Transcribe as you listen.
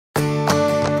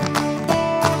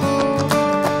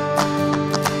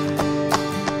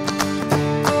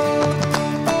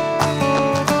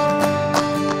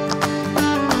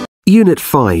Unit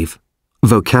 5.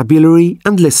 Vocabulary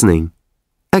and Listening.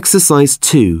 Exercise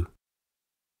 2.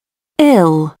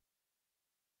 Ill,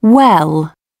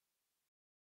 well,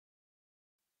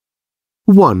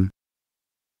 1,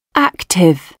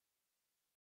 active,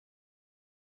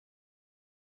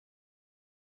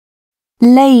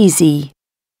 lazy,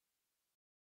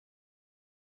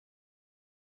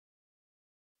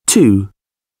 2,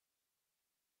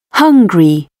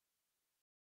 hungry,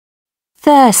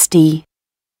 thirsty,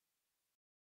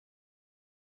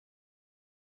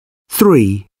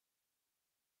 3,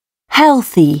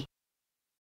 healthy,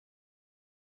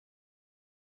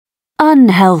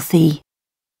 unhealthy,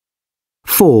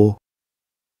 4,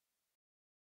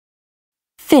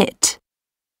 fit,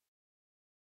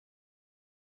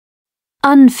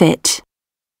 unfit.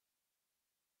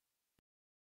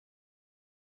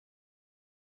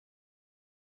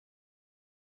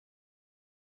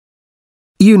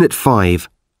 Unit 5.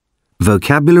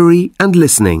 Vocabulary and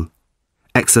Listening.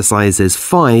 Exercises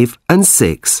 5 and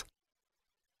 6.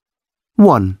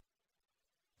 1,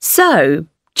 So,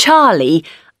 Charlie,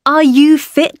 are you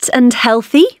fit and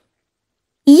healthy?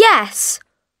 Yes,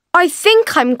 I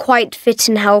think I'm quite fit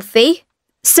and healthy.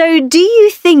 So, do you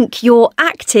think you're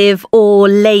active or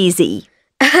lazy?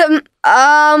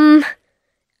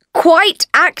 Quite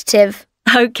active.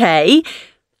 Okay.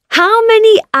 How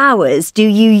many hours do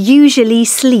you usually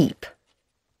sleep?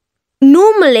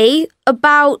 Normally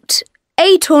about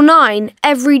 8 or 9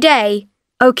 every day.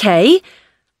 Okay.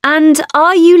 And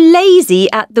are you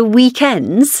lazy at the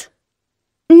weekends?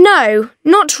 No,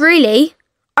 not really.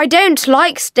 I don't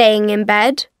like staying in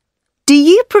bed. Do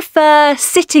you prefer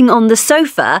sitting on the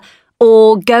sofa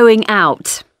or going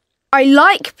out? I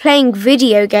like playing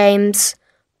video games,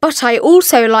 but I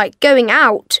also like going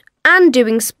out and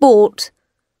doing sport.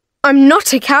 I'm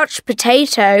not a couch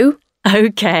potato.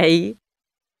 Okay.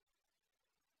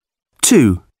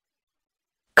 2,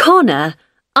 Connor,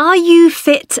 are you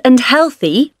fit and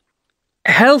healthy?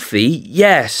 Healthy,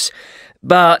 yes,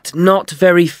 but not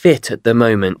very fit at the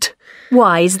moment.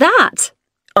 Why's that?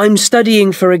 I'm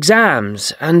studying for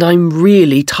exams and I'm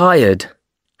really tired.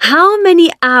 How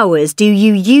many hours do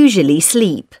you usually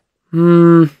sleep?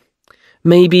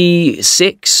 Maybe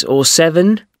 6 or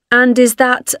 7? And is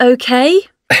that okay?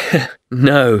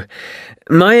 No.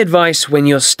 My advice when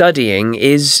you're studying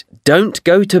is don't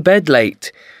go to bed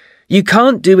late. You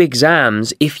can't do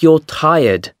exams if you're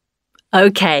tired.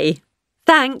 Okay.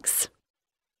 Thanks.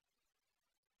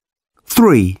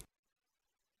 3,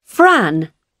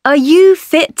 Fran, are you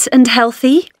fit and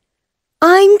healthy?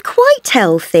 I'm quite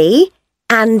healthy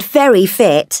and very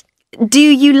fit. Do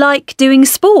you like doing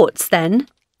sports then?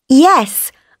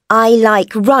 Yes, I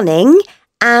like running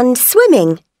and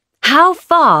swimming. How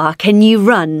far can you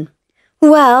run?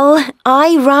 Well,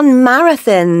 I run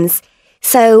marathons,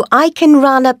 so I can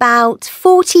run about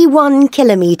 41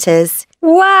 kilometres.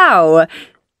 Wow!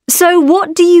 So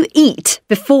what do you eat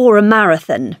before a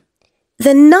marathon?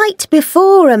 The night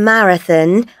before a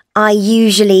marathon, I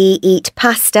usually eat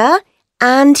pasta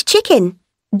and chicken.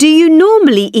 Do you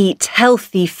normally eat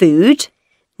healthy food?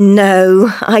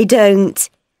 No, I don't.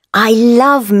 I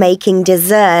love making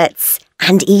desserts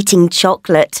and eating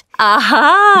chocolate.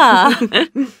 Aha!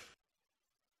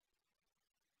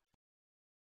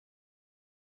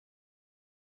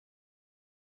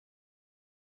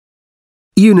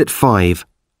 Unit 5.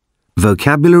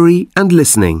 Vocabulary and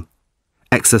Listening.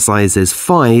 Exercises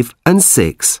 5 and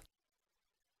 6.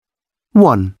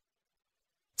 1,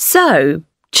 So,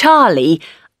 Charlie,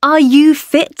 are you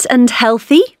fit and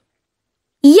healthy?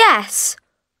 Yes,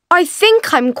 I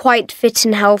think I'm quite fit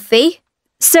and healthy.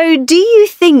 So, do you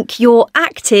think you're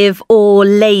active or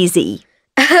lazy?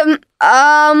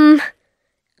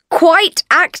 Quite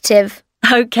active.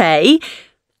 Okay.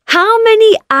 How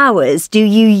many hours do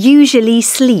you usually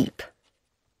sleep?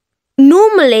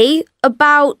 Normally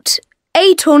about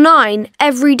 8 or 9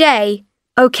 every day.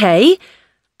 Okay.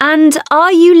 And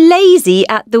are you lazy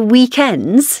at the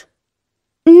weekends?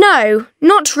 No,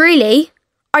 not really.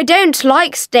 I don't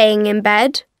like staying in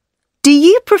bed. Do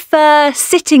you prefer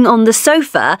sitting on the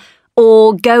sofa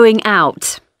or going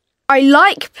out? I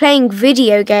like playing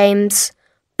video games,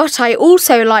 but I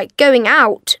also like going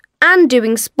out and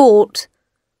doing sport.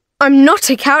 I'm not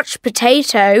a couch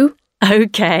potato.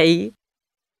 Okay.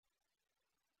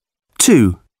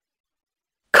 2,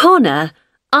 Connor,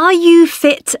 are you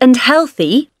fit and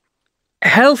healthy?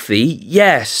 Healthy,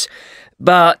 yes,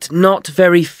 but not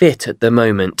very fit at the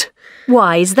moment.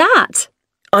 Why's that?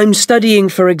 I'm studying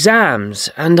for exams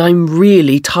and I'm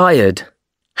really tired.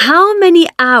 How many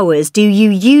hours do you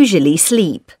usually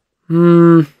sleep?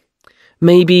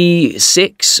 Maybe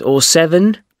 6 or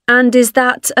 7? And is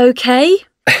that okay?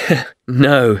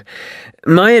 No.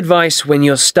 My advice when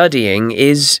you're studying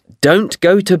is don't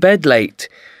go to bed late.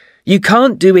 You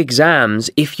can't do exams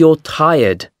if you're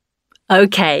tired.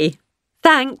 Okay.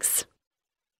 Thanks.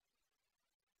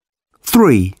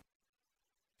 3.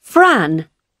 Fran,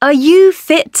 are you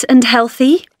fit and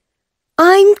healthy?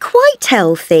 I'm quite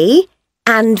healthy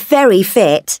and very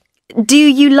fit. Do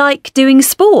you like doing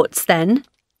sports then?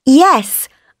 Yes,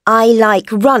 I like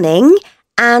running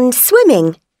and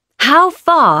swimming. How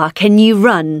far can you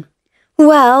run?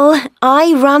 Well,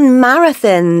 I run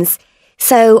marathons,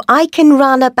 so I can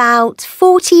run about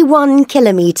 41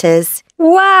 kilometres.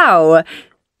 Wow!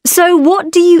 So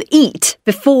what do you eat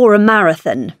before a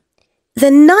marathon?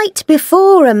 The night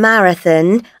before a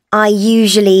marathon, I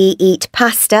usually eat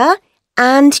pasta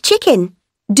and chicken.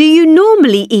 Do you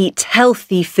normally eat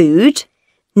healthy food?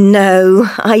 No,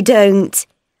 I don't.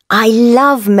 I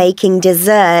love making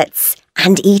desserts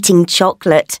and eating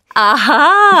chocolate.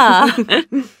 Aha!